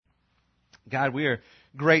God, we are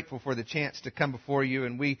grateful for the chance to come before you,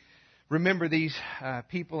 and we remember these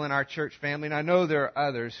people in our church family. And I know there are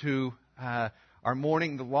others who are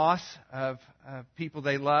mourning the loss of people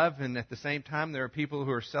they love, and at the same time there are people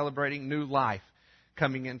who are celebrating new life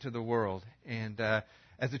coming into the world. And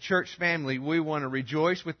as a church family, we want to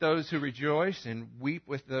rejoice with those who rejoice and weep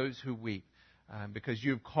with those who weep, because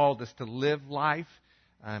you've called us to live life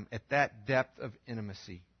at that depth of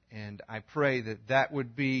intimacy. And I pray that that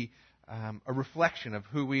would be a reflection of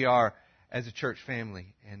who we are as a church family,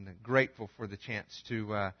 and grateful for the chance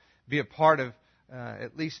to be a part of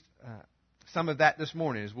at least some of that this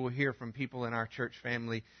morning, as we'll hear from people in our church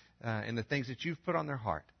family and the things that you've put on their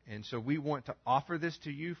heart. And so we want to offer this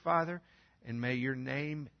to you, Father, and may your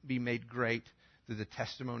name be made great through the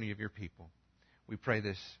testimony of your people. We pray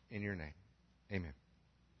this in your name. Amen.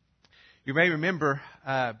 You may remember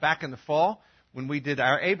back in the fall when we did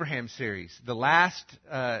our Abraham series, the last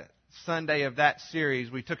Sunday of that series,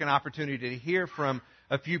 we took an opportunity to hear from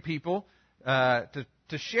a few people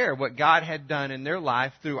to share what God had done in their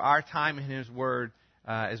life through our time in His Word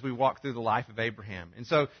as we walk through the life of Abraham. And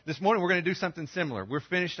so this morning we're going to do something similar. We're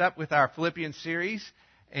finished up with our Philippians series,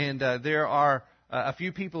 and there are a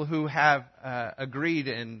few people who have agreed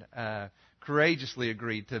and courageously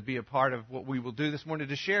agreed to be a part of what we will do this morning,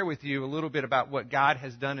 to share with you a little bit about what God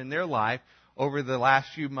has done in their life over the last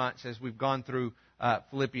few months as we've gone through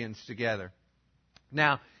Philippians together.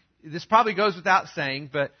 Now, this probably goes without saying,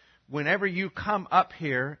 but whenever you come up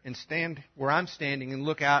here and stand where I'm standing and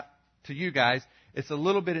look out to you guys, it's a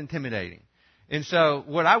little bit intimidating. And so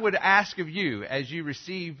what I would ask of you as you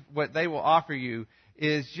receive what they will offer you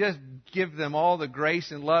is just give them all the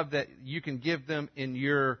grace and love that you can give them in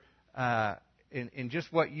your in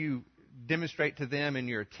just what you demonstrate to them in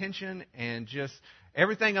your attention, and just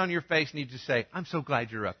everything on your face needs to say, "I'm so glad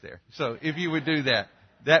you're up there." So if you would do that,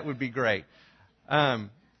 that would be great.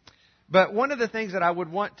 But one of the things that I would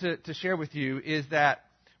want to share with you is that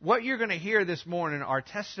what you're going to hear this morning are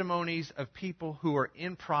testimonies of people who are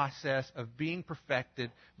in process of being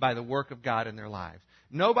perfected by the work of God in their lives.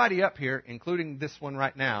 Nobody up here, including this one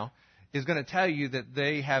right now, is going to tell you that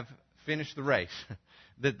they have finished the race,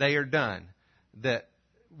 that they are done. That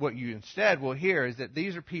what you instead will hear is that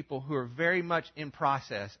these are people who are very much in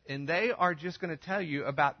process, and they are just going to tell you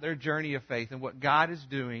about their journey of faith and what God is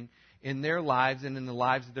doing in their lives and in the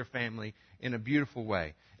lives of their family in a beautiful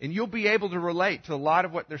way. And you'll be able to relate to a lot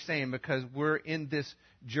of what they're saying because we're in this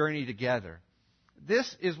journey together.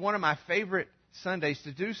 This is one of my favorite Sundays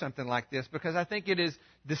to do something like this, because I think it is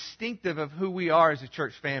distinctive of who we are as a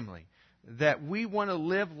church family. That we want to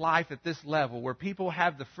live life at this level where people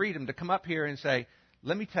have the freedom to come up here and say,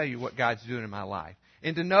 "Let me tell you what God's doing in my life."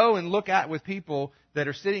 And to know and look at with people that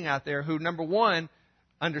are sitting out there who, number one,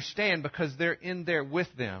 understand because they're in there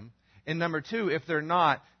with them. And number two, if they're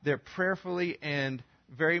not, they're prayerfully and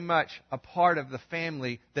very much a part of the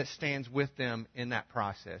family that stands with them in that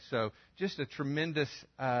process. So just a tremendous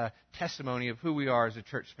testimony of who we are as a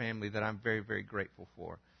church family that I'm very, very grateful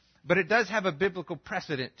for. But it does have a biblical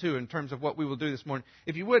precedent, too, in terms of what we will do this morning.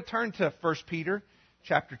 If you would, turn to 1 Peter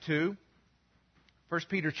chapter 2. 1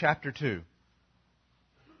 Peter chapter 2.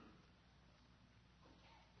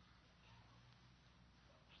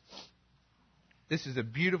 This is a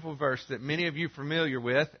beautiful verse that many of you are familiar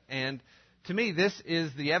with, and to me this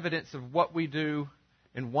is the evidence of what we do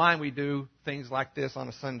and why we do things like this on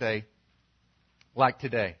a Sunday like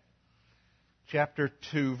today. Chapter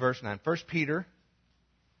 2, verse 9. 1 Peter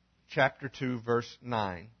chapter 2, verse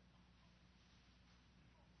 9.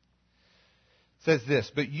 Says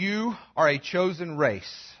this, "But you are a chosen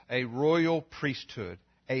race, a royal priesthood,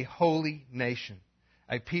 a holy nation,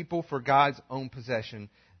 a people for God's own possession,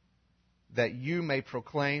 that you may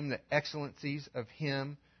proclaim the excellencies of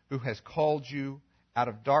Him who has called you out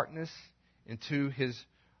of darkness into His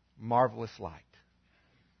marvelous light."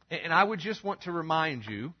 And I would just want to remind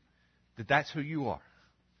you that that's who you are.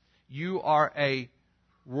 You are a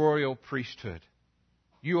royal priesthood.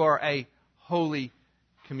 You are a holy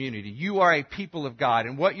community. You are a people of God.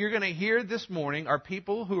 And what you're going to hear this morning are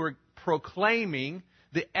people who are proclaiming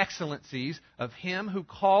the excellencies of Him who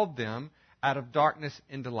called them out of darkness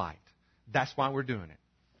into light. That's why we're doing it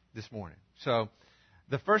this morning. So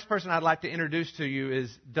the first person I'd like to introduce to you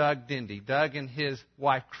is Doug Dendy. Doug and his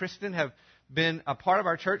wife, Kristen, have been a part of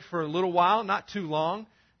our church for a little while, not too long.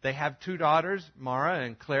 They have two daughters, Mara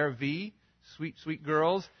and Claire V., sweet, sweet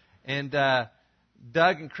girls. And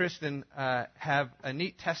Doug and Kristen have a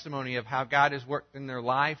neat testimony of how God has worked in their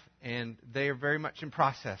life, and they are very much in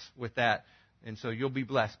process with that. And so you'll be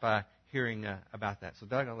blessed by hearing about that. So,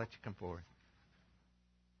 Doug, I'll let you come forward.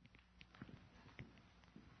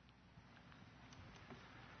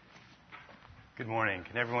 Good morning.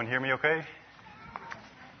 Can everyone hear me okay?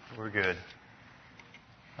 We're good.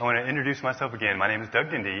 I want to introduce myself again. My name is Doug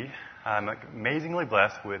Dindy. I'm amazingly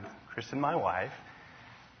blessed with Kristen, my wife.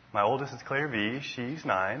 My oldest is Claire V. She's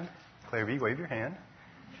 9. Claire V, wave your hand.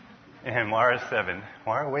 And Mara's 7.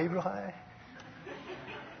 Mara, wave real high.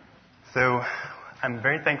 So I'm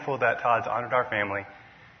very thankful that Todd's honored our family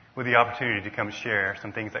with the opportunity to come share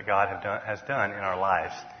some things that God has done in our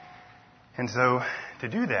lives. And so to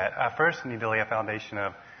do that, I first need to lay a foundation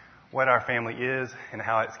of what our family is and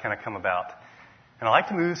how it's kind of come about. And I like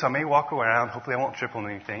to move, so I may walk around. Hopefully I won't trip on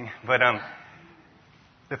anything. But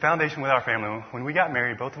the foundation with our family, when we got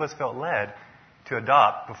married, both of us felt led to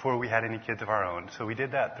adopt before we had any kids of our own. So we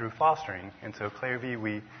did that through fostering. And so Claire V,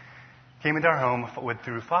 we came into our home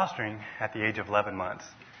through fostering at the age of 11 months.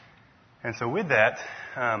 And so with that,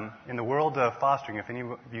 in the world of fostering, if any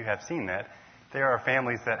of you have seen that, there are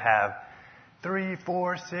families that have 3,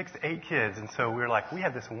 4, 6, 8 kids. And so we were like, we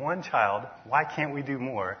have this one child. Why can't we do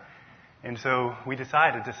more? And so we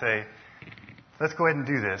decided to say, let's go ahead and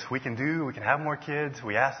do this. We can have more kids.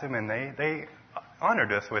 We asked them, and they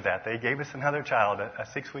honored us with that. They gave us another child, a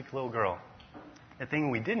 6-week little girl. The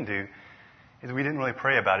thing we didn't do is we didn't really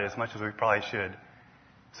pray about it as much as we probably should.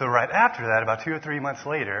 So right after that, about 2 or 3 months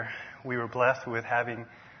later, we were blessed with having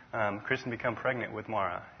Kristen become pregnant with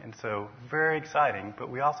Mara. And so very exciting, but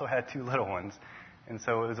we also had 2 little ones. And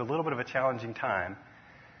so it was a little bit of a challenging time.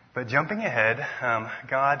 But jumping ahead,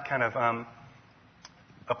 God kind of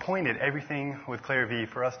appointed everything with Claire V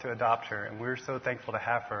for us to adopt her. And we're so thankful to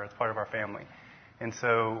have her as part of our family. And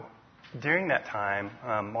so during that time,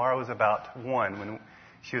 Mara was about 1 when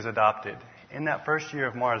she was adopted. In that first year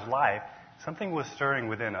of Mara's life, something was stirring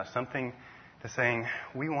within us, something to saying,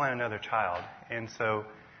 we want another child. And so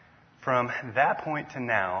from that point to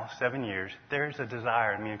now, 7 years, there's a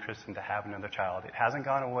desire in me and Kristen to have another child. It hasn't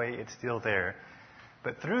gone away. It's still there.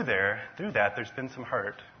 But through that, there's been some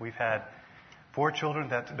hurt. We've had 4 children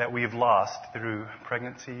that we've lost through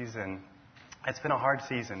pregnancies, and it's been a hard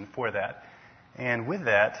season for that. And with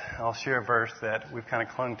that, I'll share a verse that we've kind of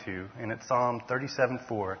clung to, and it's Psalm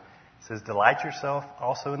 37:4. It says, "Delight yourself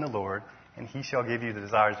also in the Lord, and He shall give you the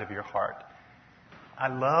desires of your heart." I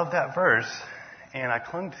love that verse, and I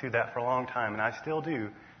clung to that for a long time, and I still do,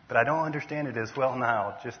 but I don't understand it as well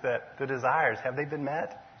now. Just that the desires, have they been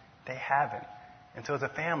met? They haven't. And so as a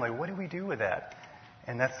family, what do we do with that?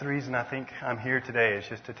 And that's the reason I think I'm here today, is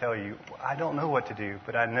just to tell you, I don't know what to do,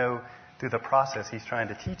 but I know through the process He's trying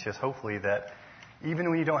to teach us, hopefully, that even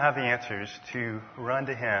when you don't have the answers, to run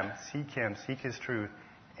to Him, seek His truth,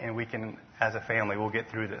 and we can, as a family, we'll get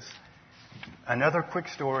through this. Another quick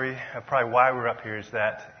story of probably why we're up here is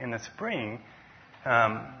that in the spring,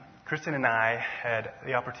 Kristen and I had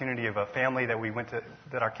the opportunity of a family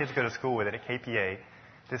that our kids go to school with at a KPA.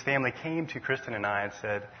 This family came to Kristen and I and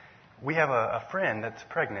said, we have a friend that's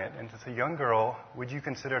pregnant, and it's a young girl. Would you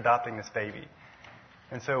consider adopting this baby?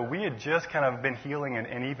 And so we had just kind of been healing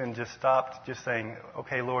and even just stopped just saying,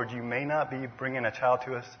 okay, Lord, you may not be bringing a child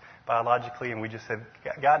to us biologically. And we just had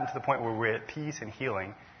gotten to the point where we're at peace and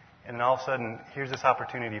healing. And then all of a sudden, here's this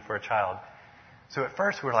opportunity for a child. So at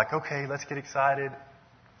first we were like, okay, let's get excited,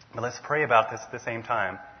 but let's pray about this at the same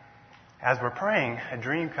time. As we're praying, a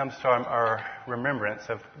dream comes to our remembrance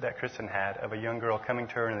that Kristen had of a young girl coming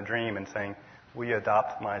to her in a dream and saying, will you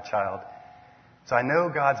adopt my child? So I know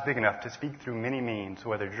God's big enough to speak through many means,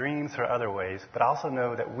 whether dreams or other ways, but I also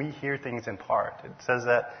know that we hear things in part. It says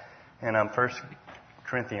that in 1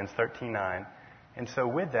 Corinthians 13:9. And so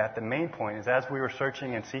with that, the main point is as we were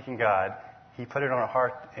searching and seeking God, He put it on our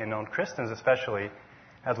heart, and on Kristen's especially,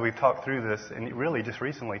 as we've talked through this, and really just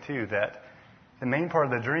recently too, that the main part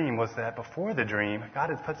of the dream was that before the dream, God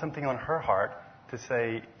had put something on her heart to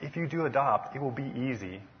say, if you do adopt, it will be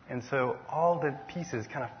easy. And so all the pieces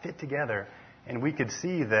kind of fit together, and we could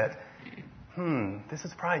see that, this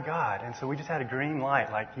is probably God. And so we just had a green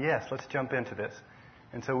light, like, yes, let's jump into this.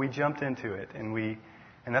 And so we jumped into it,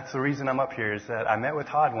 and that's the reason I'm up here, is that I met with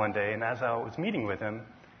Todd one day, and as I was meeting with him,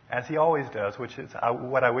 as he always does, which is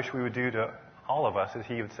what I wish we would do to all of us, is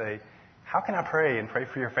he would say, how can I pray and pray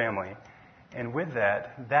for your family? And with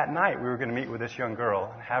that night we were going to meet with this young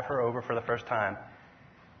girl and have her over for the first time.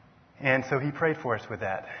 And so he prayed for us with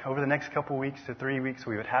that. Over the next couple weeks to 3 weeks,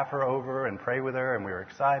 we would have her over and pray with her, and we were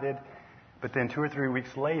excited. But then 2 or 3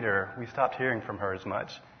 weeks later, we stopped hearing from her as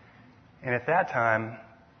much. And at that time,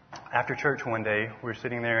 after church one day, we were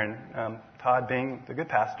sitting there, and Todd, being the good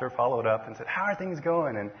pastor, followed up and said, how are things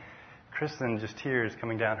going? And Kristen, just tears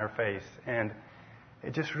coming down her face. And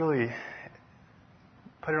it just really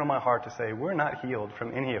put it on my heart to say, we're not healed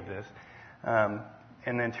from any of this.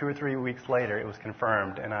 And then 2 or 3 weeks later, it was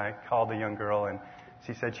confirmed, and I called the young girl, and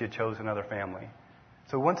she said she had chosen another family.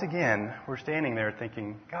 So once again, we're standing there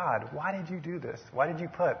thinking, God, why did you do this? Why did you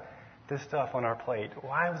put this stuff on our plate?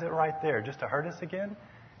 Why was it right there? Just to hurt us again?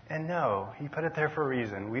 And no, he put it there for a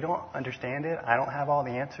reason. We don't understand it. I don't have all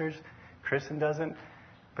the answers. Kristen doesn't.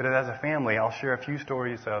 But as a family, I'll share a few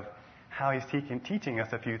stories of how he's teaching us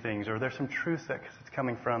a few things, or there's some truth that's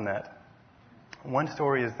coming from that. One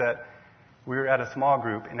story is that we were at a small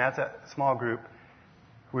group, and as a small group,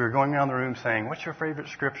 we were going around the room saying, what's your favorite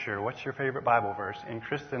scripture? What's your favorite Bible verse? And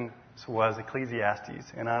Kristen's was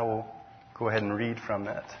Ecclesiastes, and I will go ahead and read from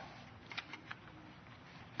that.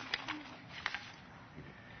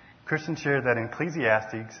 Kristen shared that in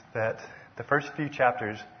Ecclesiastes, that the first few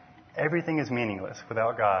chapters, everything is meaningless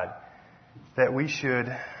without God, that we should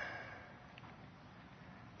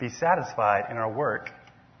be satisfied in our work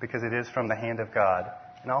because it is from the hand of God,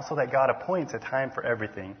 and also that God appoints a time for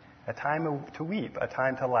everything, a time to weep, a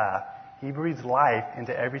time to laugh. He breathes life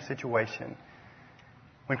into every situation.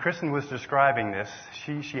 When Kristen was describing this,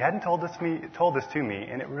 she hadn't told this to me,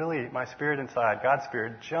 and it really, my spirit inside, God's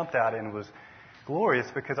spirit, jumped out and was glorious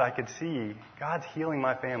because I could see God's healing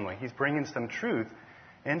my family. He's bringing some truth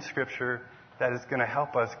in Scripture that is going to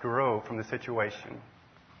help us grow from the situation.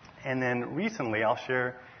 And then recently, I'll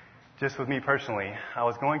share just with me personally, I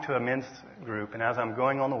was going to a men's group, and as I'm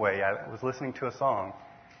going on the way, I was listening to a song.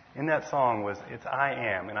 In that song was, it's I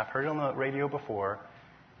Am, and I've heard it on the radio before,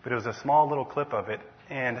 but it was a small little clip of it,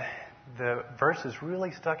 and the verses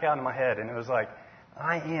really stuck out in my head, and it was like,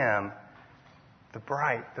 I am the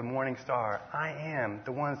bright, the morning star. I am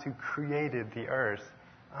the ones who created the earth.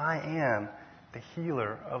 I am the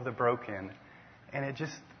healer of the broken. And it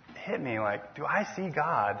just hit me like, do I see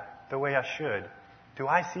God the way I should? Do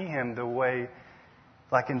I see Him the way,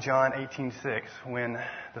 like in John 18:6, when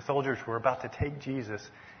the soldiers were about to take Jesus,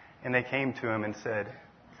 and they came to Him and said,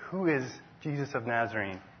 who is Jesus of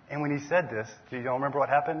Nazarene? And when He said this, do you all remember what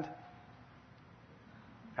happened?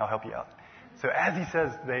 I'll help you out. So as He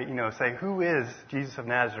says, they say, who is Jesus of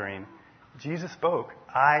Nazarene? Jesus spoke,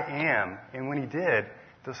 I am. And when He did,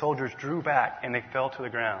 the soldiers drew back and they fell to the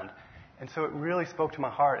ground. And so it really spoke to my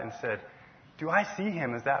heart and said, do I see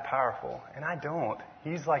Him as that powerful? And I don't.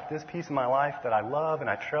 He's like this piece of my life that I love and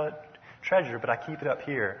I treasure, but I keep it up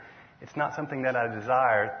here. It's not something that I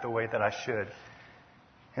desire the way that I should.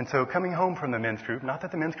 And so coming home from the men's group, not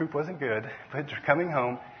that the men's group wasn't good, but coming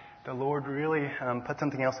home, the Lord really put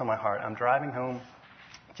something else on my heart. I'm driving home,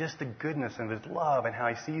 just the goodness of His love and how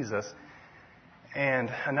He sees us.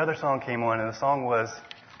 And another song came on, and the song was,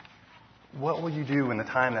 what will you do in the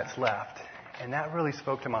time that's left? And that really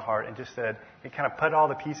spoke to my heart and just said, it kind of put all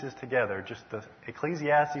the pieces together, just the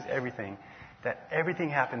Ecclesiastes, everything, that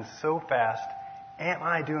everything happens so fast. Am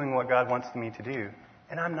I doing what God wants me to do?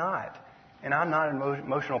 And I'm not. And I'm not an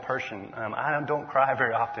emotional person. I don't cry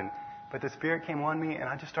very often. But the Spirit came on me, and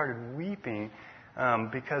I just started weeping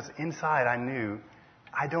because inside I knew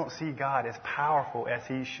I don't see God as powerful as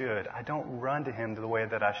He should. I don't run to Him the way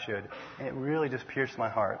that I should. And it really just pierced my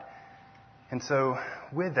heart. And so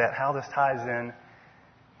with that, how this ties in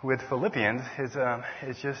with Philippians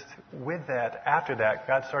is just with that, after that,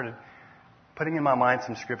 God started putting in my mind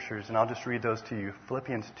some scriptures, and I'll just read those to you.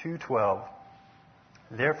 Philippians 2:12.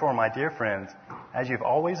 Therefore, my dear friends, as you've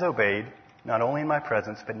always obeyed, not only in my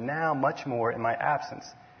presence, but now much more in my absence,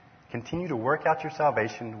 continue to work out your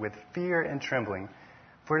salvation with fear and trembling,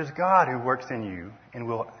 for it is God who works in you and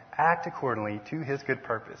will act accordingly to His good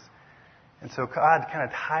purpose. And so God kind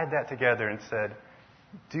of tied that together and said,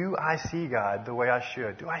 do I see God the way I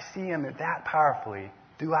should? Do I see Him that powerfully?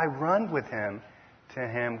 Do I run with Him to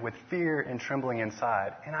Him with fear and trembling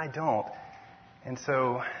inside? And I don't. And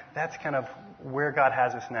so that's kind of where God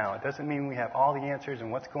has us now. It doesn't mean we have all the answers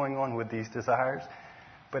and what's going on with these desires,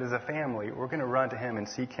 but as a family, we're going to run to Him and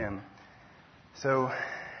seek Him. So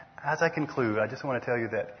as I conclude, I just want to tell you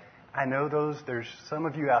that I know there's some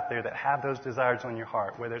of you out there that have those desires on your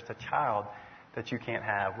heart, whether it's a child that you can't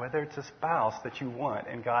have, whether it's a spouse that you want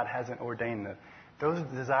and God hasn't ordained them. Those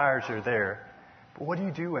desires are there. But what do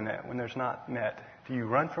you do when there's not met? Do you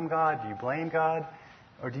run from God? Do you blame God?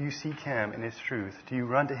 Or do you seek Him in His truth? Do you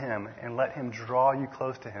run to Him and let Him draw you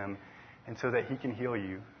close to Him and so that He can heal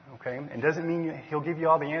you? Okay? It doesn't mean He'll give you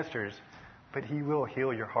all the answers, but He will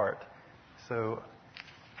heal your heart. So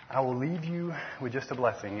I will leave you with just a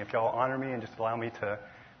blessing. If y'all honor me and just allow me to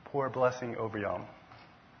pour a blessing over y'all.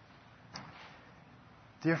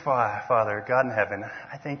 Dear Father, God in heaven,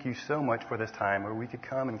 I thank You so much for this time where we could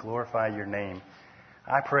come and glorify Your name.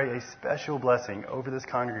 I pray a special blessing over this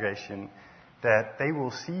congregation that they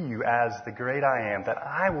will see you as the great I am, that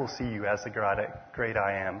I will see you as the great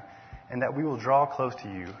I am, and that we will draw close to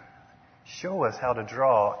you. Show us how to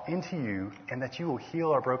draw into you, and that you will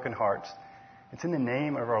heal our broken hearts. It's in the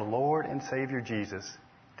name of our Lord and Savior Jesus.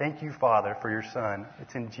 Thank you, Father, for your Son.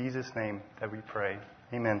 It's in Jesus' name that we pray.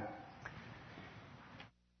 Amen.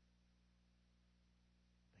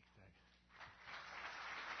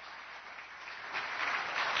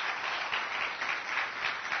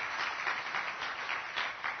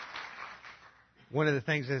 One of the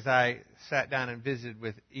things as I sat down and visited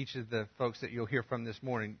with each of the folks that you'll hear from this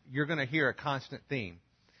morning, you're going to hear a constant theme.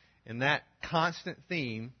 And that constant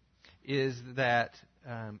theme is that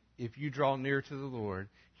if you draw near to the Lord,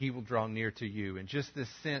 He will draw near to you. And just this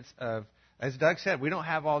sense of, as Doug said, we don't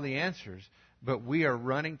have all the answers, but we are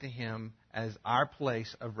running to Him as our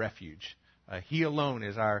place of refuge. He alone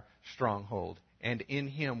is our stronghold. And in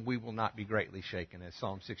Him we will not be greatly shaken, as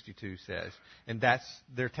Psalm 62 says. And that's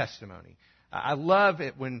their testimony. I love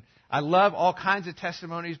it I love all kinds of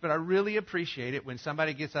testimonies, but I really appreciate it when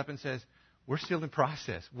somebody gets up and says, we're still in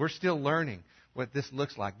process. We're still learning what this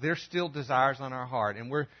looks like. There's still desires on our heart,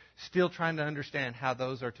 and we're still trying to understand how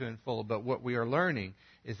those are to unfold. But what we are learning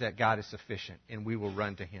is that God is sufficient, and we will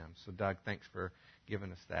run to Him. So, Doug, thanks for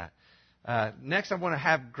giving us that. Next, I want to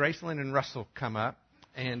have Gracelyn and Russell come up.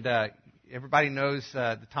 And everybody knows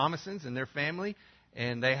the Thomasons and their family.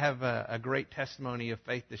 And they have a great testimony of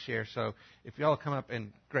faith to share. So if you all come up,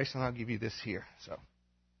 and Gracelyn, I'll give you this here. So.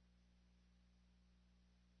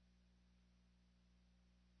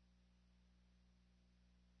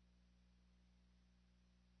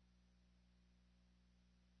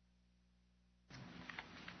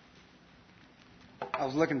 I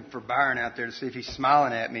was looking for Byron out there to see if he's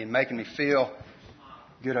smiling at me and making me feel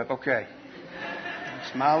good up. Okay.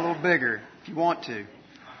 Smile a little bigger if you want to.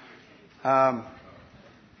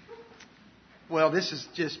 Well, this has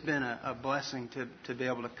just been a blessing to be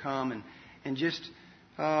able to come and just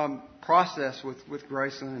process with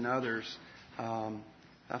Gracelyn and others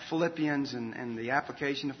Philippians and the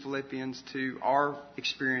application of Philippians to our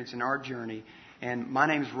experience and our journey. And my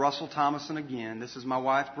name is Russell Thomason again. This is my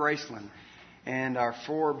wife, Gracelyn. And our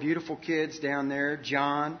 4 beautiful kids down there,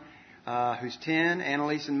 John, who's 10,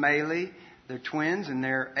 Annalise and Maylee. They're twins, and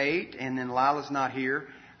they're 8. And then Lila's not here.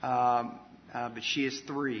 But she is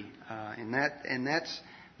 3, and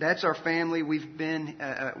that's our family. We've been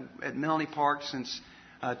at Melanie Park since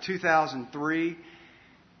 2003,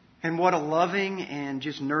 and what a loving and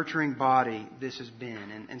just nurturing body this has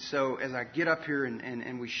been. And so as I get up here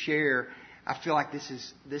and we share, I feel like this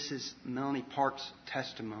is Melanie Park's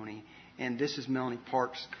testimony, and this is Melanie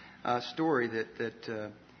Park's story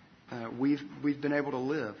that we've been able to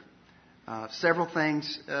live. Several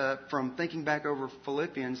things from thinking back over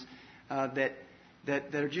Philippians. That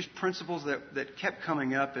are just principles that kept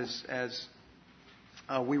coming up as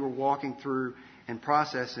we were walking through and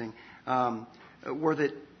processing, were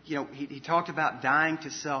that he talked about dying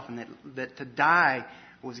to self, and that to die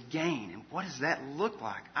was gain. And what does that look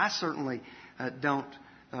like? I certainly don't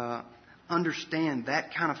understand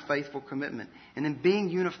that kind of faithful commitment. And then being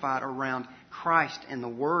unified around Christ and the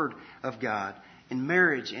Word of God in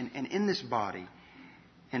marriage and in this body,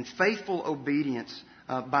 and faithful obedience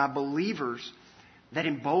by believers that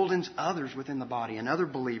emboldens others within the body and other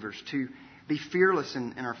believers to be fearless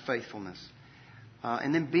in our faithfulness.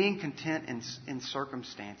 And then being content in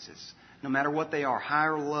circumstances, no matter what they are, high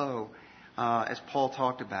or low, as Paul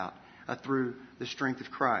talked about, through the strength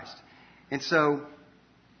of Christ. And so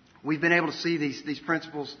we've been able to see these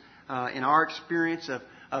principles in our experience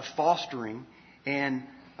of fostering. And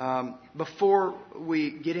before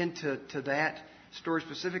we get into that story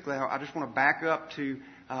specifically, I just want to back up to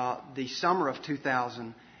the summer of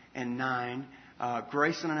 2009.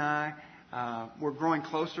 Gracelyn and I were growing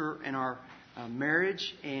closer in our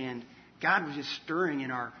marriage, and God was just stirring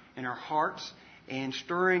in our hearts and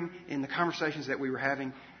stirring in the conversations that we were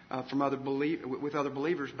having with other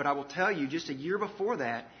believers. But I will tell you, just a year before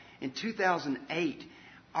that, in 2008,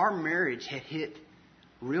 our marriage had hit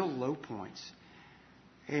real low points.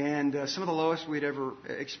 And some of the lowest we'd ever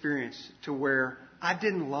experienced, to where I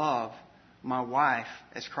didn't love my wife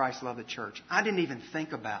as Christ loved the church. I didn't even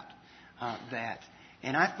think about that.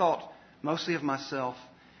 And I thought mostly of myself.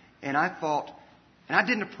 And I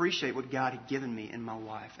didn't appreciate what God had given me in my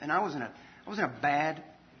wife. And I was in a bad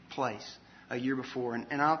place a year before.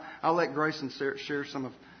 And I'll let Gracelyn share some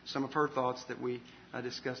of her thoughts that we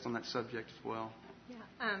discussed on that subject as well.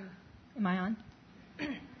 Yeah. Am I on?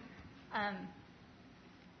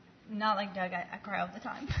 Not like Doug, I cry all the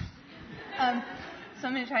time. So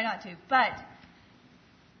I'm going to try not to. But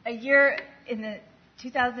a year in the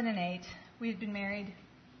 2008, we had been married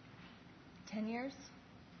 10 years.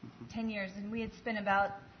 10 years, and we had spent about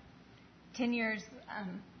 10 years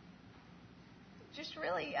just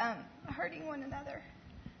really hurting one another.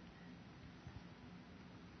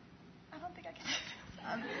 I don't think I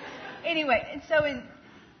can. Anyway, and so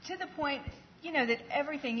to the point, that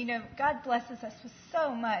everything, God blesses us with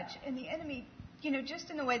so much, and the enemy, just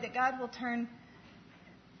in the way that God will turn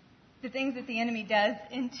the things that the enemy does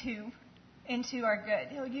into our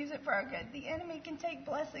good. He'll use it for our good. The enemy can take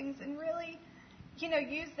blessings and really,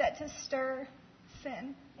 use that to stir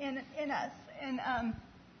sin in us.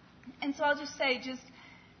 And so I'll just say,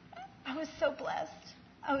 I was so blessed.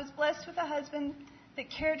 I was blessed with a husband that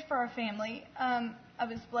cared for our family. I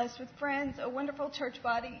was blessed with friends, a wonderful church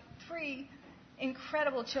body, 3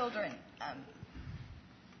 incredible children.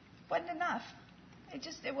 Wasn't enough.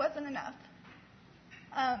 It wasn't enough.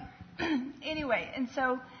 Anyway, and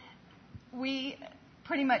so we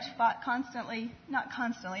pretty much fought constantly. Not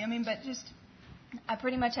constantly, but I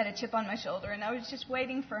pretty much had a chip on my shoulder, and I was just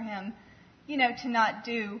waiting for him, to not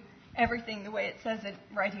do everything the way it says it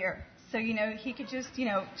right here. So, he could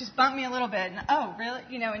just bump me a little bit, and, oh, really?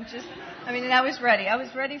 And I was ready. I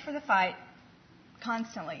was ready for the fight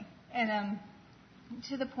constantly. And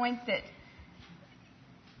to the point that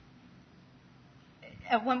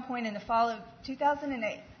at one point in the fall of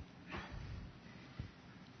 2008,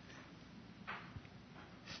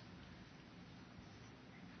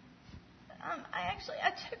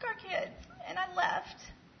 I took our kids and I left.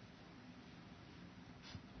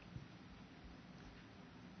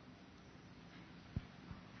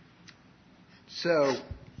 So,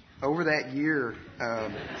 over that year,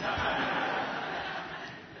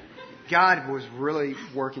 God was really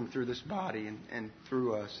working through this body and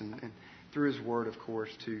through us and through His Word, of course,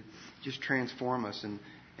 to just transform us.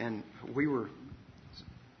 And we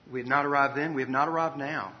had not arrived then. We have not arrived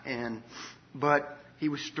now. But He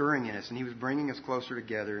was stirring in us, and He was bringing us closer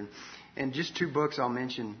together. And just 2 books I'll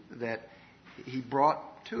mention that He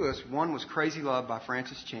brought to us. One was Crazy Love by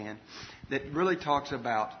Francis Chan, that really talks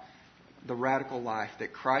about the radical life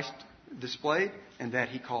that Christ displayed and that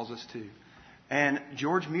He calls us to. And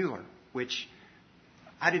George Mueller, which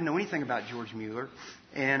I didn't know anything about George Mueller,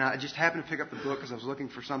 and I just happened to pick up the book because I was looking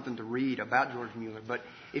for something to read about George Mueller. But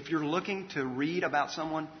if you're looking to read about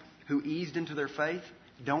someone who eased into their faith,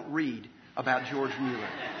 don't read about George Mueller,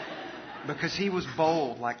 because he was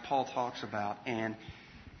bold, like Paul talks about, and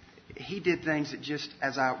he did things that just,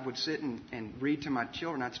 as I would sit and read to my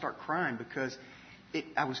children, I'd start crying because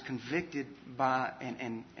I was convicted by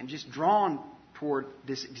and just drawn toward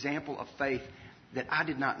this example of faith that I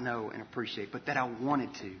did not know and appreciate, but that I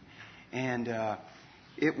wanted to. And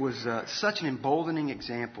it was such an emboldening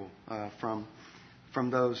example from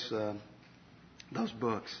those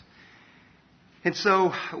books. And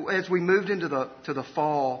so, as we moved into the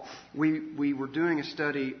fall, we were doing a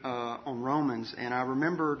study on Romans, and we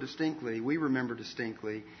remember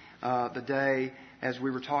distinctly, the day as we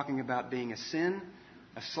were talking about being a slave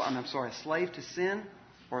to sin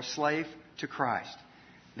or a slave to Christ.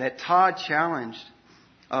 That Todd challenged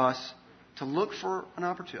us to look for an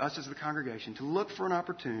opportunity, us as the congregation, to look for an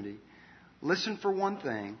opportunity, listen for one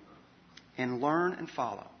thing, and learn and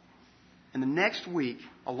follow. And the next week,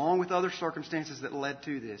 along with other circumstances that led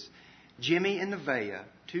to this, Jimmy and Nevaeh,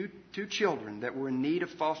 two children that were in need of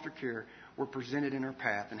foster care, were presented in our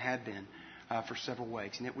path and had been for several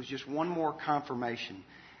weeks. And it was just one more confirmation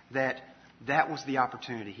that was the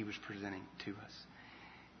opportunity He was presenting to us.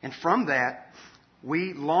 And from that,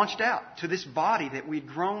 we launched out to this body that we'd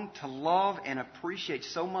grown to love and appreciate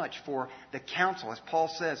so much for the counsel. As Paul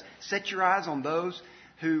says, set your eyes on those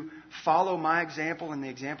who follow my example and the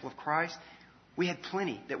example of Christ. We had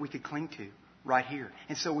plenty that we could cling to right here.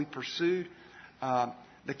 And so we pursued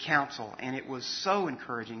the counsel, and it was so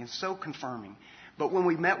encouraging and so confirming. But when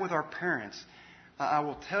we met with our parents, I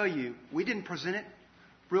will tell you, we didn't present it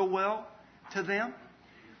real well to them,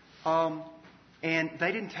 and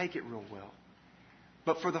they didn't take it real well.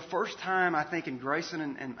 But for the first time, I think, in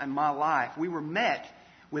Grayson and my life, we were met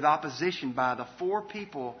with opposition by the 4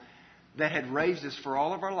 people that had raised us for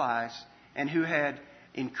all of our lives and who had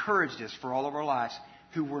encouraged us for all of our lives,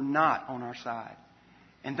 who were not on our side.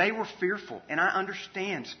 And they were fearful. And I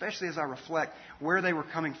understand, especially as I reflect, where they were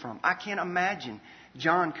coming from. I can't imagine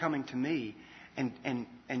John coming to me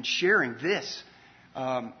and sharing this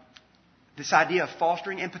idea of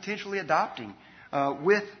fostering and potentially adopting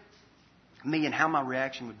with me and how my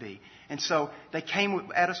reaction would be. And so they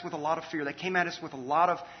came at us with a lot of fear. They came at us with a lot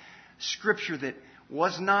of scripture that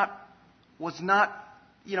was not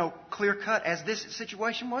clear cut, as this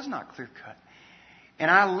situation was not clear cut. And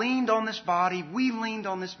I leaned on this body, we leaned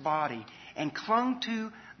on this body, and clung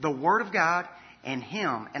to the Word of God and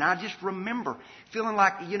Him. And I just remember feeling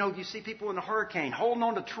like, you see people in a hurricane holding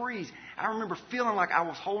on to trees. I remember feeling like I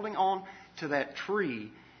was holding on to that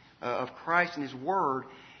tree of Christ and His Word,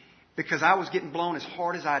 because I was getting blown as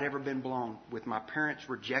hard as I'd ever been blown with my parents'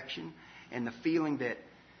 rejection and the feeling that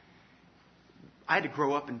I had to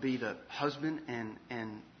grow up and be the husband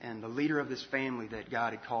and the leader of this family that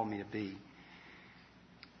God had called me to be.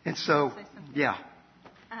 And so, yeah.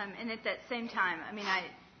 And at that same time,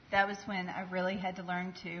 that was when I really had to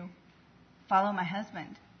learn to follow my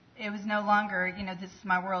husband. It was no longer, this is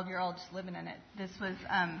my world, you're all just living in it. This was,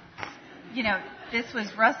 this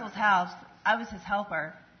was Russell's house. I was his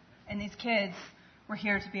helper. And these kids were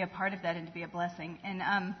here to be a part of that and to be a blessing. And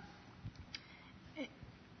I'm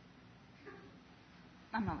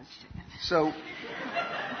not let you do that.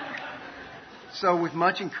 So with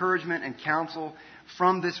much encouragement and counsel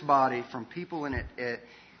from this body, from people in it,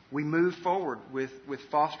 we moved forward with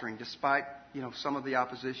fostering, despite some of the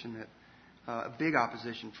opposition, a big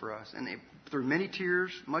opposition for us. And through many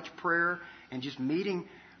tears, much prayer, and just meeting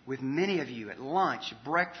with many of you at lunch,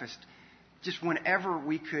 breakfast, just whenever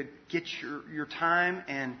we could get your time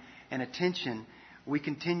and attention, we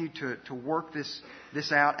continued to work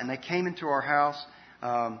this out. And they came into our house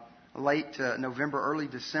late November, early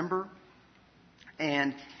December.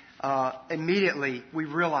 And immediately we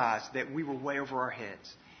realized that we were way over our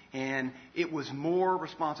heads. And it was more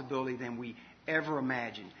responsibility than we ever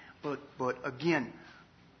imagined. But again,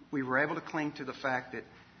 we were able to cling to the fact that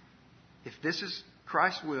if this is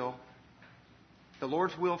Christ's will, the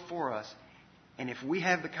Lord's will for us, and if we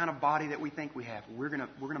have the kind of body that we think we have, we're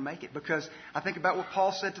gonna make it. Because I think about what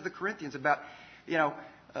Paul said to the Corinthians about,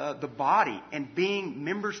 the body and being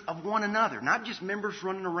members of one another. Not just members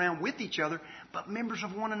running around with each other, but members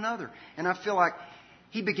of one another. And I feel like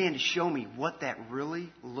he began to show me what that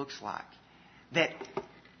really looks like. That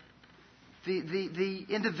the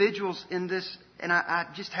individuals in this, and I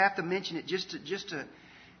just have to mention it just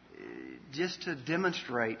to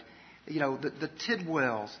demonstrate, the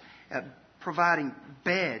Tidwells, providing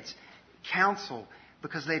beds, counsel,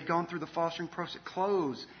 because they had gone through the fostering process,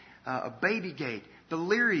 clothes, a baby gate. The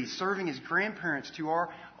Learys serving as grandparents to our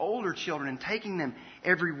older children and taking them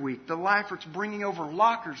every week. The Leiferts bringing over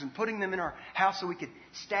lockers and putting them in our house so we could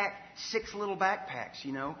stack 6 little backpacks,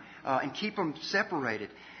 and keep them separated.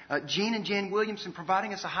 Gene and Jan Williamson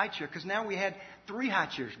providing us a high chair, because now we had 3 high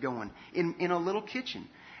chairs going in a little kitchen.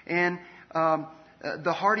 And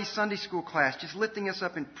the Hardy Sunday School class, just lifting us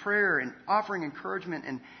up in prayer and offering encouragement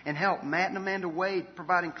and help. Matt and Amanda Wade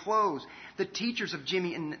providing clothes. The teachers of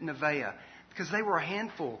Jimmy and Nevaeh, because they were a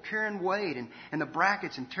handful. Karen Wade and the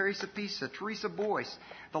Brackets and Terry Sapisa, Teresa Boyce,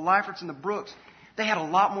 the Leiferts and the Brooks. They had a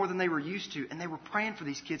lot more than they were used to, and they were praying for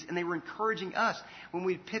these kids, and they were encouraging us when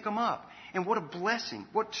we'd pick them up. And what a blessing,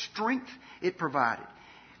 what strength it provided.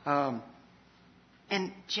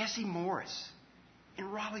 And Jesse Morris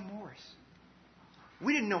and Raleigh Morris.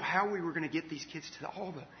 We didn't know how we were going to get these kids to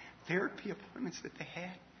all the therapy appointments that they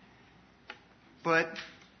had. But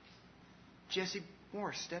Jesse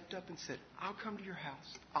Morris stepped up and said, I'll come to your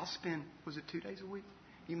house. I'll spend, was it 2 days a week?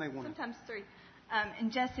 You may want to. Sometimes 3.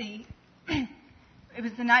 And Jesse, it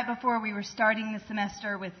was the night before we were starting the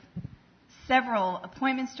semester with several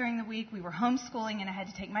appointments during the week. We were homeschooling, and I had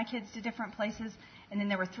to take my kids to different places. And then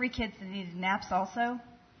there were 3 kids that needed naps also.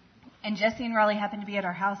 And Jessie and Raleigh happened to be at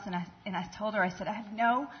our house, and I told her, I said, I have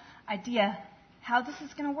no idea how this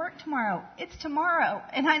is going to work tomorrow. It's tomorrow,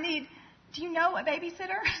 and do you know a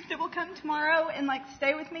babysitter that will come tomorrow and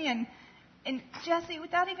stay with me? And Jessie,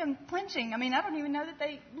 without even flinching, I don't even know that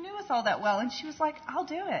they knew us all that well. And she was like, I'll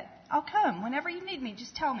do it. I'll come. Whenever you need me,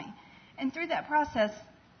 just tell me. And through that process,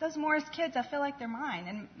 those Morris kids, I feel like they're mine.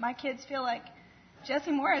 And my kids feel like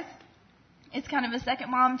Jessie Morris is kind of a second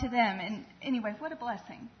mom to them. And anyway, what a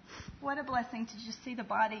blessing. What a blessing to just see the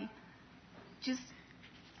body just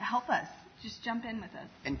help us. Just jump in with us.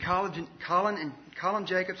 And Colin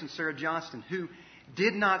Jacobs and Sarah Johnston, who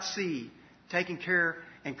did not see taking care,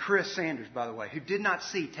 and Chris Sanders, by the way, who did not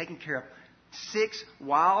see taking care of 6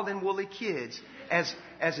 wild and woolly kids as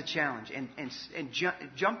a challenge, and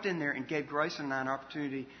jumped in there and gave Grayson and I an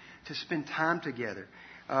opportunity to spend time together.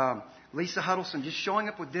 Lisa Huddleston just showing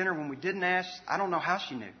up with dinner when we didn't ask. I don't know how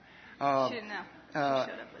she knew. She didn't know.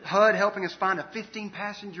 HUD helping us find a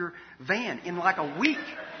 15-passenger van in a week.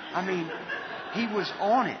 He was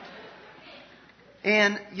on it.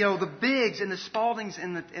 And, the Biggs and the Spaldings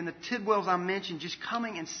and the Tidwells I mentioned just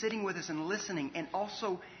coming and sitting with us and listening, and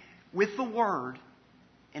also with the Word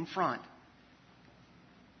in front,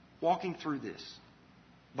 walking through this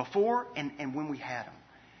before and when we had them.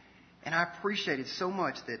 And I appreciated so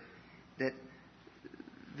much that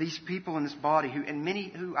these people in this body, and many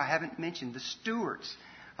who I haven't mentioned, the Stewarts,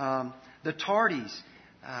 the Tardys,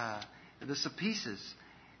 the Sapises,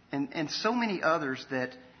 and so many others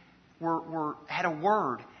that had a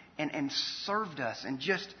word and served us and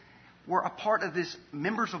just were a part of this,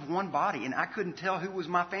 members of one body. And I couldn't tell who was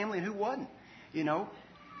my family and who wasn't,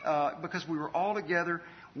 because we were all together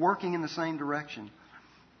working in the same direction.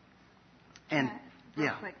 And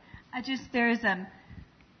real quick, there's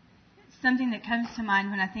something that comes to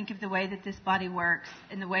mind when I think of the way that this body works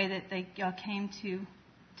and the way that y'all came to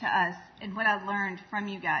us and what I learned from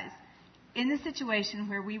you guys. In the situation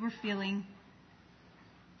where we were feeling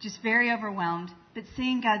just very overwhelmed, but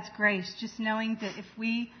seeing God's grace, just knowing that if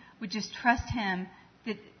we would just trust Him,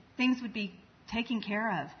 that things would be taken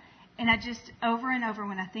care of. And I just, over and over,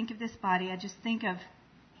 when I think of this body, I just think of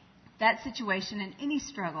that situation and any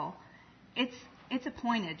struggle. It's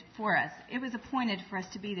appointed for us. It was appointed for us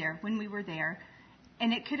to be there when we were there.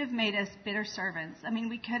 And it could have made us bitter servants. I mean,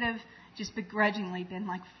 we could have just begrudgingly been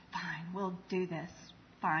like, fine, we'll do this.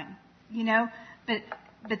 Fine.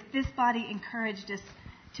 But this body encouraged us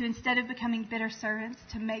to, instead of becoming bitter servants,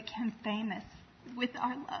 to make Him famous with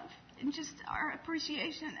our love and just our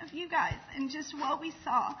appreciation of you guys. And just what we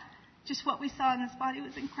saw in this body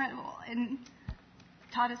was incredible and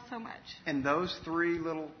taught us so much. And those three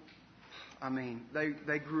little...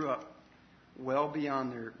 they grew up well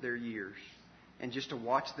beyond their years. And just to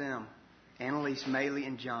watch them, Annalise, Maylee,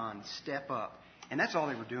 and John, step up. And that's all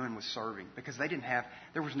they were doing was serving, because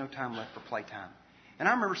there was no time left for playtime. And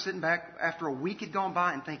I remember sitting back after a week had gone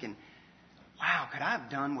by and thinking, wow, could I have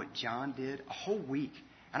done what John did a whole week?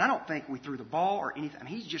 And I don't think we threw the ball or anything. I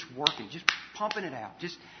mean, he's just working, just pumping it out,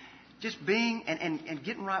 just being and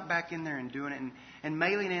getting right back in there and doing it. And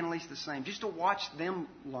Maylee and Annalise the same. Just to watch them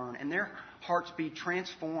learn and their hearts be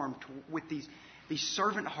transformed with these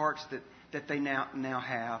servant hearts that they now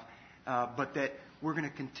have, but that we're going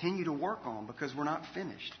to continue to work on because we're not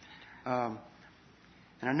finished. And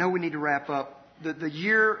I know we need to wrap up. The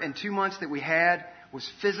year and 2 months that we had was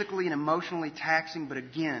physically and emotionally taxing, but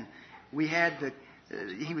again,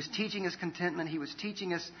 he was teaching us contentment. He was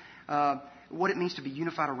teaching us what it means to be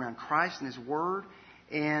unified around Christ and His Word,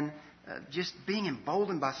 and just being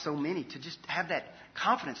emboldened by so many to just have that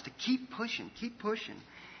confidence to keep pushing.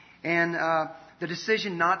 And the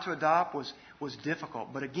decision not to adopt was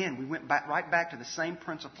difficult. But again, we went right back to the same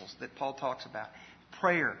principles that Paul talks about.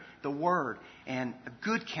 Prayer, the Word, and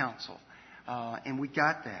good counsel. And we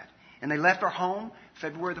got that. And they left our home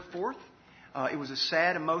February the 4th. It was a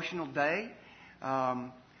sad, emotional day.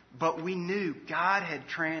 But we knew God had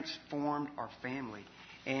transformed our family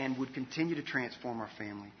and would continue to transform our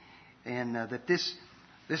family. And that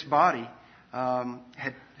this body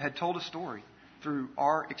had told a story through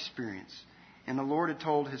our experience. And the Lord had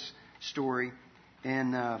told His story.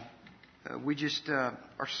 And we just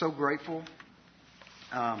are so grateful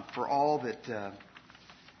for all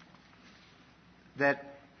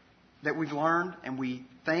that we've learned. And we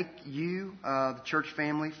thank you, the church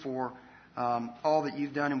family, for all that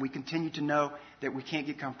you've done. And we continue to know that we can't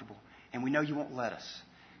get comfortable. And we know you won't let us.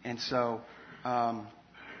 And so...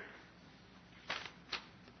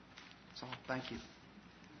 thank you.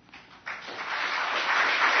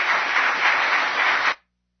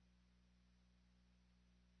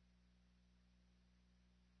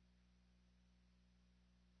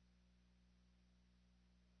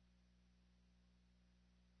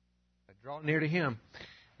 Draw near to Him,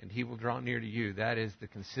 and He will draw near to you. That is the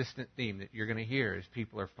consistent theme that you're going to hear as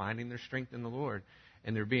people are finding their strength in the Lord,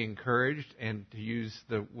 and they're being encouraged, and to use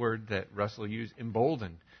the word that Russell used,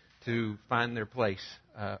 emboldened, to find their place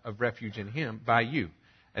of refuge in Him by you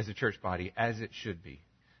as a church body, as it should be.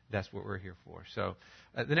 That's what we're here for. So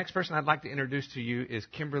the next person I'd like to introduce to you is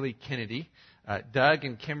Kimberly Kennedy. Doug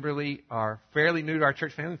and Kimberly are fairly new to our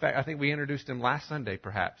church family. In fact, I think we introduced them last Sunday,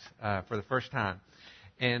 perhaps, for the first time.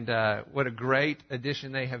 And what a great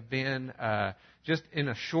addition they have been. Just in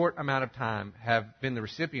a short amount of time, have been the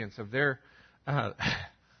recipients of their...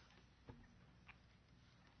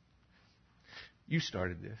 You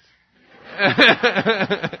started this.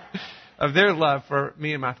 Of their love for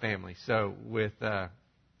me and my family. So with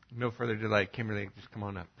no further delay, Kimberly, just come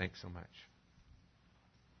on up. Thanks so much.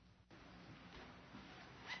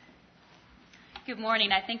 Good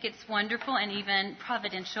morning. I think it's wonderful and even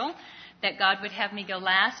providential that God would have me go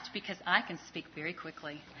last, because I can speak very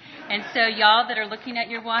quickly. And so y'all that are looking at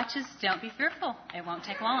your watches, don't be fearful. It won't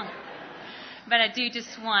take long. But I do just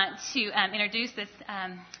want to introduce this.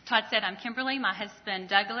 Todd said I'm Kimberly, my husband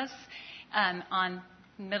Douglas. On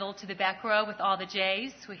middle to the back row with all the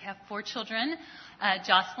J's. We have 4 children,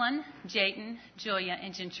 Jocelyn, Jayden, Julia,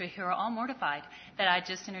 and Gentry, who are all mortified that I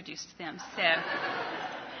just introduced them.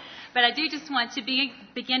 But I do just want to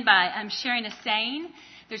begin by sharing a saying.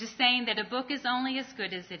 There's a saying that a book is only as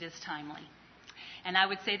good as it is timely. And I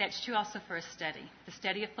would say that's true also for a study. The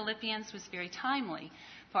study of Philippians was very timely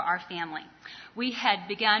for our family. We had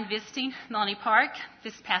begun visiting Melanie Park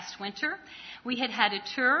this past winter. We had had a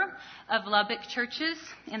tour of Lubbock churches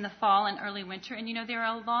in the fall and early winter. And there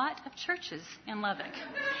are a lot of churches in Lubbock.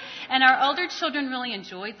 And our older children really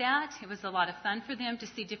enjoyed that. It was a lot of fun for them to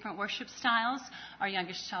see different worship styles. Our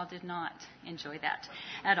youngest child did not enjoy that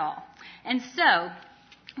at all. And so,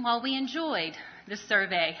 while we enjoyed the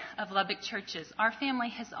survey of Lubbock churches, our family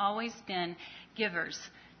has always been givers,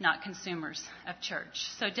 not consumers of church.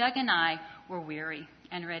 So Doug and I were weary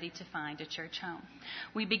and ready to find a church home.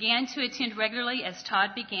 We began to attend regularly as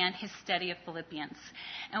Todd began his study of Philippians.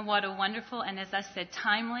 And what a wonderful and, as I said,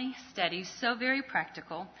 timely study, so very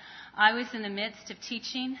practical. I was in the midst of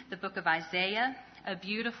teaching the book of Isaiah, a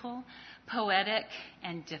beautiful, poetic,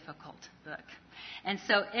 and difficult book. And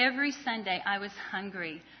so every Sunday I was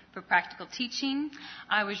hungry for practical teaching.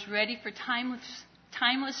 I was ready for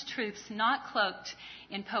timeless truths, not cloaked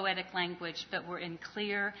in poetic language, but were in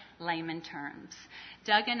clear layman terms.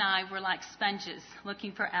 Doug and I were like sponges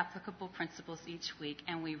looking for applicable principles each week,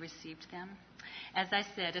 and we received them. As I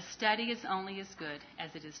said, a study is only as good as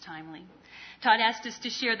it is timely. Todd asked us to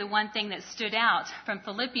share the one thing that stood out from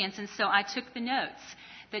Philippians, and so I took the notes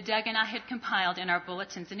that Doug and I had compiled in our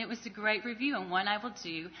bulletins. And it was a great review, and one I will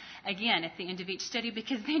do again at the end of each study,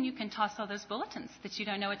 because then you can toss all those bulletins that you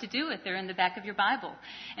don't know what to do with. They're in the back of your Bible.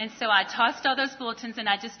 And so I tossed all those bulletins, and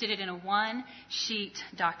I just did it in a one-sheet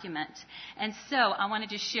document. And so I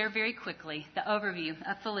wanted to share very quickly the overview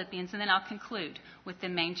of Philippians, and then I'll conclude with the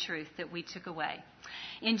main truth that we took away.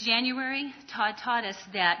 In January, Todd taught us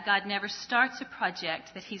that God never starts a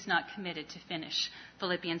project that he's not committed to finish,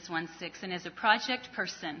 Philippians 1:6. And as a project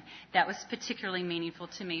person, that was particularly meaningful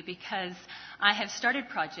to me, because I have started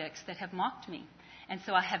projects that have mocked me. And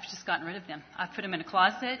so I have just gotten rid of them. I've put them in a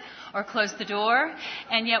closet or closed the door.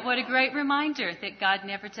 And yet what a great reminder that God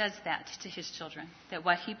never does that to his children, that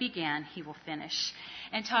what he began, he will finish.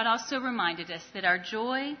 And Todd also reminded us that our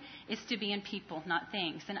joy is to be in people, not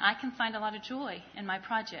things. And I can find a lot of joy in my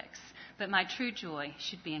projects, but my true joy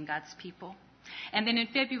should be in God's people. And then in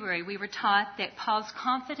February, we were taught that Paul's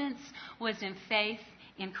confidence was in faith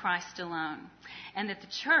in Christ alone, and that the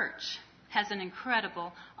church has an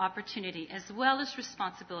incredible opportunity as well as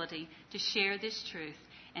responsibility to share this truth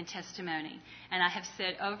and testimony. And I have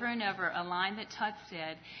said over and over, a line that Todd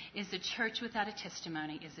said is, a church without a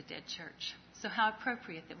testimony is a dead church. So how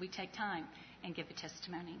appropriate that we take time and give a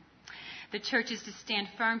testimony. The church is to stand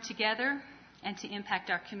firm together and to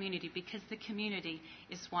impact our community, because the community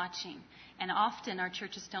is watching. And often our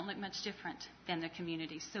churches don't look much different than the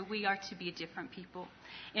community. So we are to be a different people.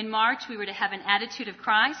 In March, we were to have an attitude of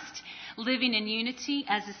Christ, living in unity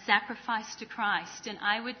as a sacrifice to Christ. And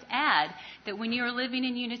I would add that when you are living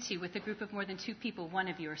in unity with a group of more than 2 people, one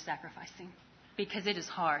of you are sacrificing. Because it is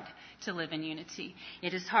hard to live in unity.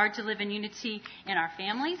 It is hard to live in unity in our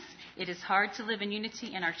families. It is hard to live in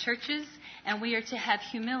unity in our churches. And we are to have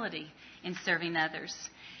humility in serving others.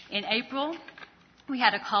 In April, we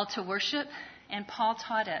had a call to worship, and Paul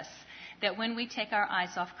taught us that when we take our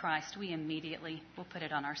eyes off Christ, we immediately will put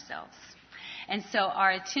it on ourselves. And so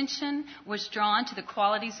our attention was drawn to the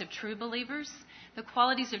qualities of true believers. The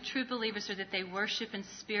qualities of true believers are that they worship in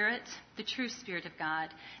spirit, the true Spirit of God.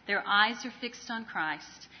 Their eyes are fixed on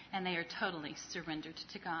Christ, and they are totally surrendered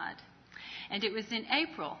to God. And it was in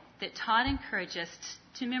April that Todd encouraged us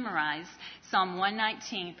to memorize Psalm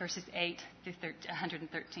 119, verses 8 through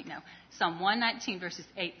 113. No, Psalm 119, verses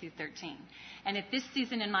 8 through 13. And at this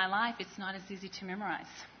season in my life, it's not as easy to memorize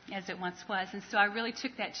as it once was. And so I really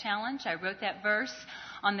took that challenge. I wrote that verse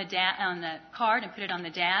on the card and put it on the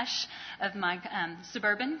dash of my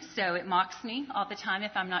Suburban, so it mocks me all the time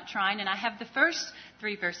if I'm not trying. And I have the first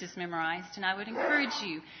 3 verses memorized, and I would encourage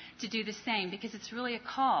you to do the same, because it's really a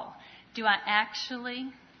call. Do I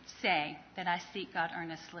actually say that I seek God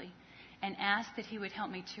earnestly and ask that he would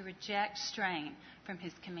help me to reject straying from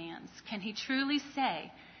his commands? Can he truly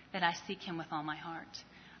say that I seek him with all my heart?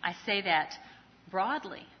 I say that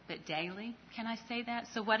broadly, but daily, can I say that?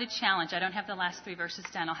 So what a challenge. I don't have the last 3 verses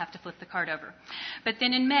done. I'll have to flip the card over. But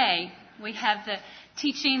then in May, we have the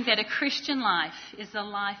teaching that a Christian life is a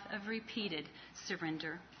life of repeated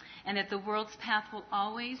surrender, and that the world's path will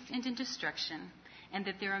always end in destruction, and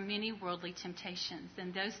that there are many worldly temptations,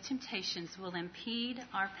 and those temptations will impede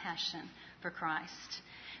our passion for Christ.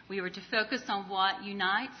 We are to focus on what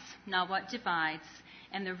unites, not what divides,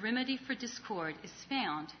 and the remedy for discord is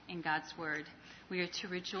found in God's Word. We are to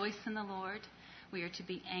rejoice in the Lord. We are to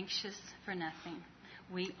be anxious for nothing.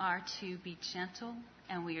 We are to be gentle,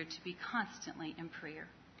 and we are to be constantly in prayer.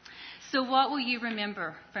 So what will you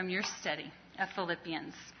remember from your study of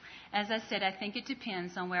Philippians? As I said, I think it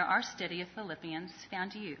depends on where our study of Philippians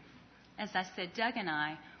found you. As I said, Doug and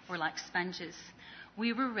I were like sponges.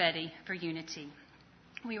 We were ready for unity.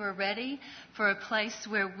 We were ready for a place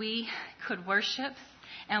where we could worship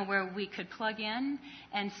and where we could plug in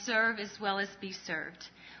and serve as well as be served.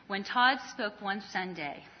 When Todd spoke one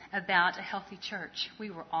Sunday about a healthy church,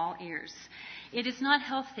 we were all ears. It is not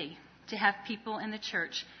healthy to have people in the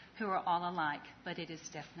church who are all alike, but it is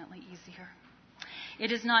definitely easier.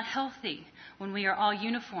 It is not healthy when we are all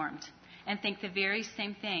uniformed and think the very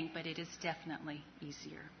same thing, but it is definitely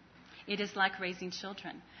easier. It is like raising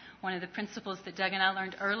children. One of the principles that Doug and I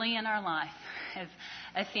learned early in our life as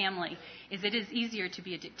a family is it is easier to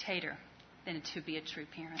be a dictator than to be a true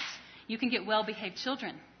parent. You can get well-behaved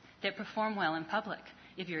children that perform well in public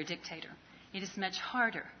if you're a dictator. It is much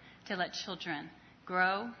harder to let children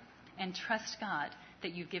grow and trust God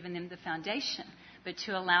that you've given them the foundation, but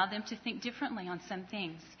to allow them to think differently on some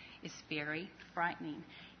things is very frightening.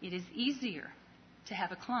 It is easier to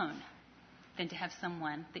have a clone than to have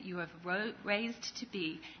someone that you have raised to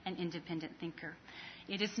be an independent thinker.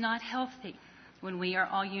 It is not healthy when we are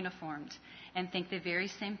all uniformed and think the very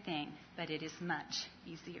same thing, but it is much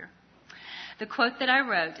easier. The quote that I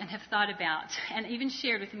wrote and have thought about and even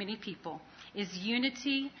shared with many people is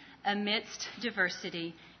unity amidst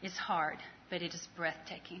diversity is hard, but it is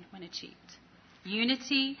breathtaking when achieved.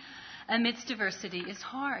 Unity amidst diversity is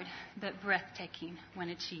hard, but breathtaking when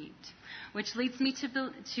achieved. Which leads me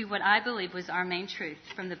to what I believe was our main truth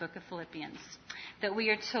from the book of Philippians, that we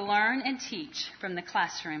are to learn and teach from the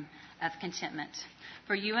classroom of contentment.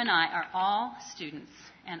 For you and I are all students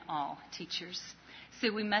and all teachers.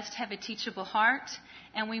 So we must have a teachable heart,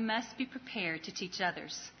 and we must be prepared to teach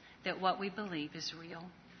others that what we believe is real.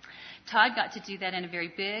 Todd got to do that in a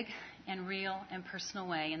very big and real and personal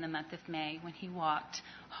way in the month of May when he walked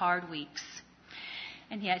hard weeks.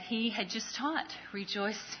 And yet he had just taught,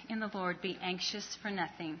 rejoice in the Lord, be anxious for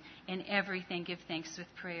nothing, in everything give thanks with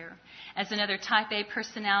prayer. As another type A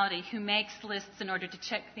personality who makes lists in order to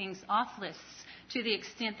check things off lists, to the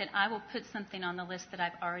extent that I will put something on the list that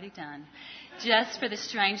I've already done, just for the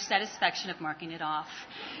strange satisfaction of marking it off.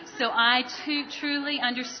 So I too truly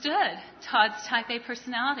understood Todd's type A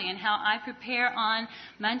personality and how I prepare on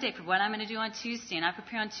Monday for what I'm going to do on Tuesday, and I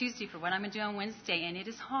prepare on Tuesday for what I'm going to do on Wednesday, and it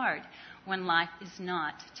is hard when life is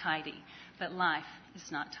not tidy. But life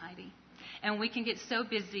is not tidy. And we can get so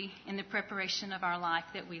busy in the preparation of our life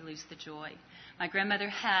that we lose the joy. My grandmother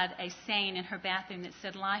had a saying in her bathroom that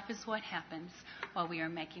said, life is what happens while we are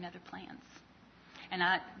making other plans. And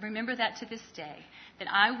I remember that to this day, that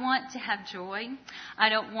I want to have joy. I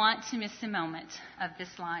don't want to miss a moment of this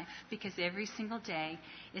life because every single day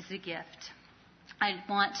is a gift. I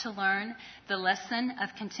want to learn the lesson of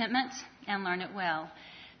contentment and learn it well.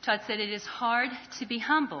 Todd said it is hard to be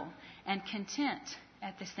humble and content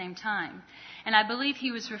at the same time. And I believe he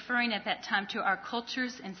was referring at that time to our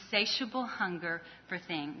culture's insatiable hunger for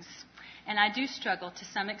things. And I do struggle to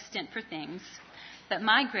some extent for things, but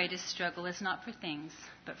my greatest struggle is not for things,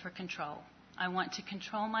 but for control. I want to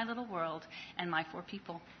control my little world and my 4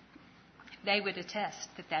 people. They would attest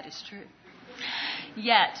that that is true.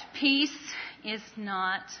 Yet, peace is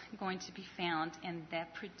not going to be found in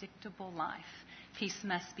that predictable life. Peace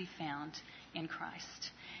must be found in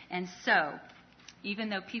Christ. And so, even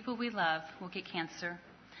though people we love will get cancer,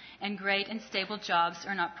 and great and stable jobs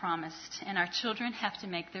are not promised, and our children have to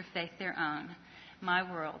make their faith their own, my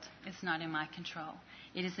world is not in my control.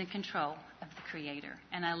 It is in control of the Creator.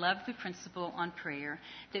 And I love the principle on prayer,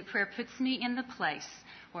 that prayer puts me in the place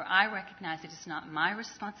where I recognize it is not my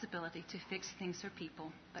responsibility to fix things or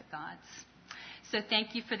people, but God's. So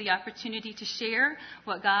thank you for the opportunity to share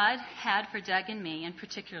what God had for Doug and me, and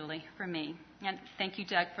particularly for me. And thank you,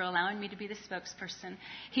 Doug, for allowing me to be the spokesperson.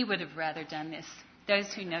 He would have rather done this.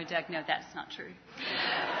 Those who know Doug know that's not true.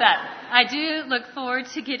 But I do look forward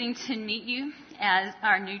to getting to meet you as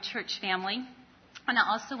our new church family. And I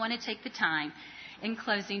also want to take the time in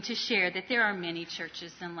closing to share that there are many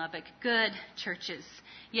churches in Lubbock, good churches.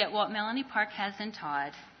 Yet what Melanie Park has in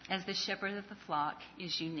Todd as the shepherd of the flock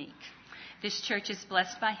is unique. This church is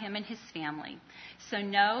blessed by him and his family. So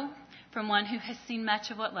know from one who has seen much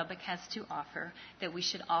of what Lubbock has to offer that we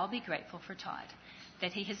should all be grateful for Todd,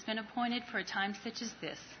 that he has been appointed for a time such as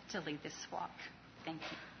this to lead this flock. Thank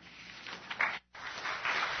you.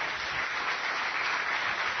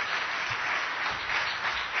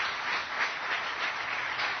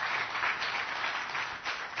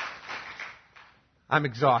 I'm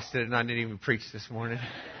exhausted and I didn't even preach this morning.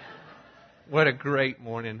 What a great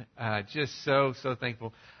morning. Just so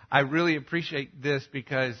thankful. I really appreciate this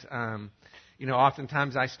because,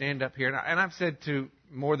 oftentimes I stand up here, and I've said to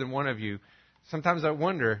more than one of you, sometimes I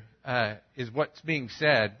wonder, is what's being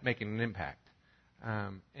said making an impact?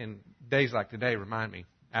 And days like today remind me,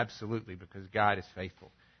 absolutely, because God is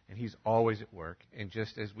faithful, and He's always at work. And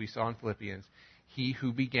just as we saw in Philippians, He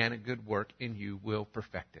who began a good work in you will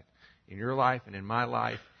perfect it. In your life and in my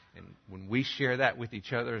life, and when we share that with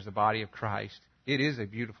each other as the body of Christ, it is a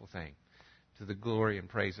beautiful thing to the glory and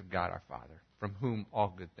praise of God our Father, from whom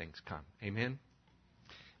all good things come. Amen?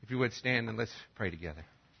 If you would stand and let's pray together.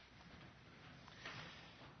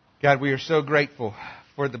 God, we are so grateful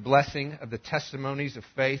for the blessing of the testimonies of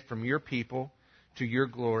faith from your people to your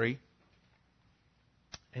glory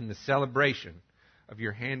and the celebration of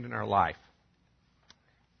your hand in our life.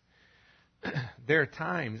 There are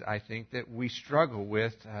times, I think, that we struggle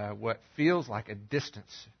with what feels like a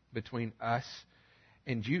distance between us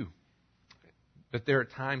and you. But there are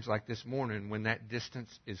times like this morning when that distance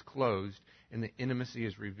is closed and the intimacy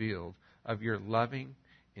is revealed of your loving,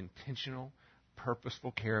 intentional, purposeful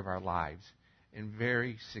care of our lives in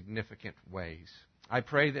very significant ways. I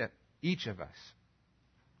pray that each of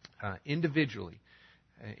us, individually,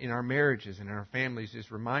 in our marriages and in our families, is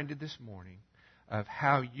reminded this morning of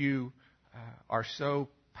how you are so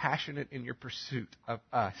passionate in your pursuit of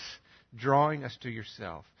us, drawing us to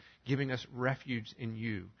yourself, giving us refuge in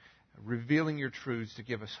you, revealing your truths to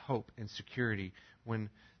give us hope and security when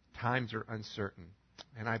times are uncertain.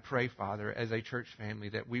 And I pray, Father, as a church family,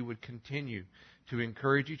 that we would continue to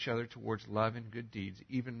encourage each other towards love and good deeds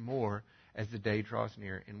even more as the day draws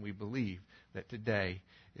near. And we believe that today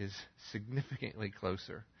is significantly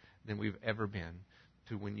closer than we've ever been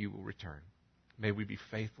to when you will return. May we be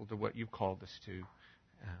faithful to what you've called us to.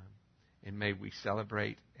 And may we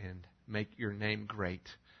celebrate and make your name great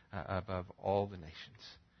above all the nations.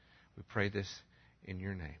 We pray this in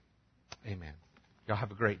your name. Amen. Y'all have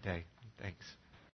a great day. Thanks.